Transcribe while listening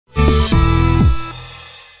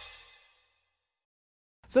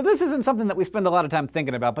So this isn't something that we spend a lot of time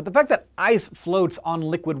thinking about, but the fact that ice floats on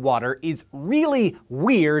liquid water is really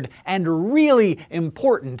weird and really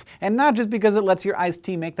important. And not just because it lets your iced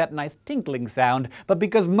tea make that nice tinkling sound, but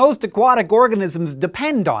because most aquatic organisms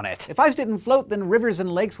depend on it. If ice didn't float, then rivers and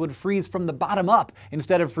lakes would freeze from the bottom up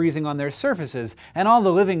instead of freezing on their surfaces, and all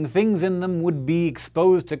the living things in them would be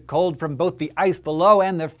exposed to cold from both the ice below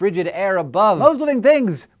and the frigid air above. Most living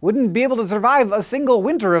things wouldn't be able to survive a single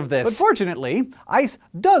winter of this. But fortunately, ice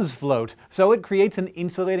does float, so it creates an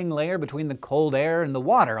insulating layer between the cold air and the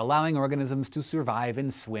water, allowing organisms to survive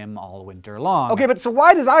and swim all winter long. Okay, but so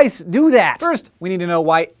why does ice do that? First, we need to know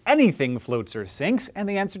why anything floats or sinks, and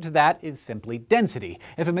the answer to that is simply density.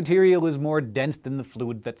 If a material is more dense than the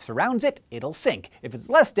fluid that surrounds it, it'll sink. If it's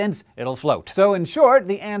less dense, it'll float. So in short,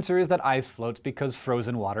 the answer is that ice floats because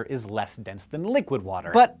frozen water is less dense than liquid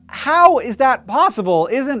water. But how is that possible?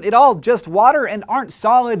 Isn't it all just water, and aren't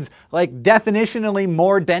solids, like, definitionally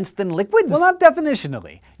more dense than liquids? Well, not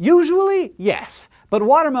definitionally. Usually, yes. But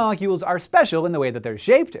water molecules are special in the way that they're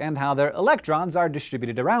shaped and how their electrons are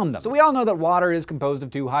distributed around them. So we all know that water is composed of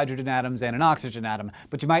 2 hydrogen atoms and an oxygen atom,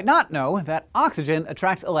 but you might not know that oxygen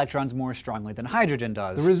attracts electrons more strongly than hydrogen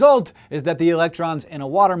does. The result is that the electrons in a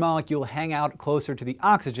water molecule hang out closer to the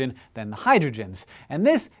oxygen than the hydrogens, and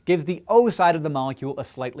this gives the O side of the molecule a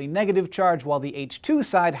slightly negative charge, while the H2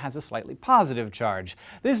 side has a slightly positive charge.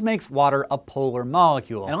 This makes water a polar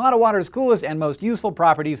molecule, and a lot of water's coolest and most useful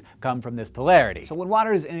properties come from this polarity. So when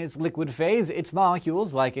water is in its liquid phase, its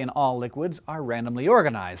molecules, like in all liquids, are randomly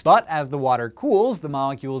organized. But as the water cools, the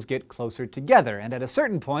molecules get closer together, and at a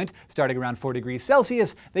certain point, starting around 4 degrees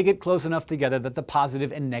Celsius, they get close enough together that the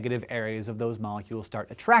positive and negative areas of those molecules start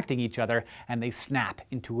attracting each other, and they snap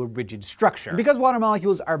into a rigid structure. And because water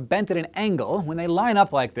molecules are bent at an angle, when they line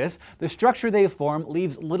up like this, the structure they form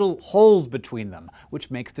leaves little holes between them,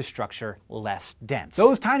 which makes the structure less dense.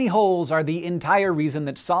 Those tiny holes are the entire reason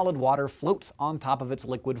that solid water floats on top of its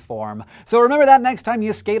liquid form. So remember that next time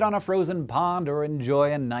you skate on a frozen pond or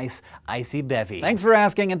enjoy a nice icy bevy. Thanks for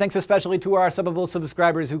asking, and thanks especially to our Subbable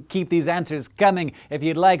subscribers who keep these answers coming. If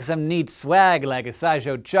you'd like some neat swag like a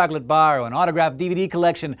SciShow chocolate bar or an autographed DVD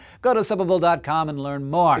collection, go to Subbable.com and learn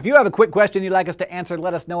more. If you have a quick question you'd like us to answer,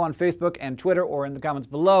 let us know on Facebook and Twitter or in the comments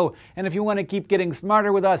below. And if you want to keep getting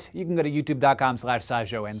smarter with us, you can go to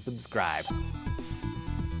youtube.com/SciShow and subscribe.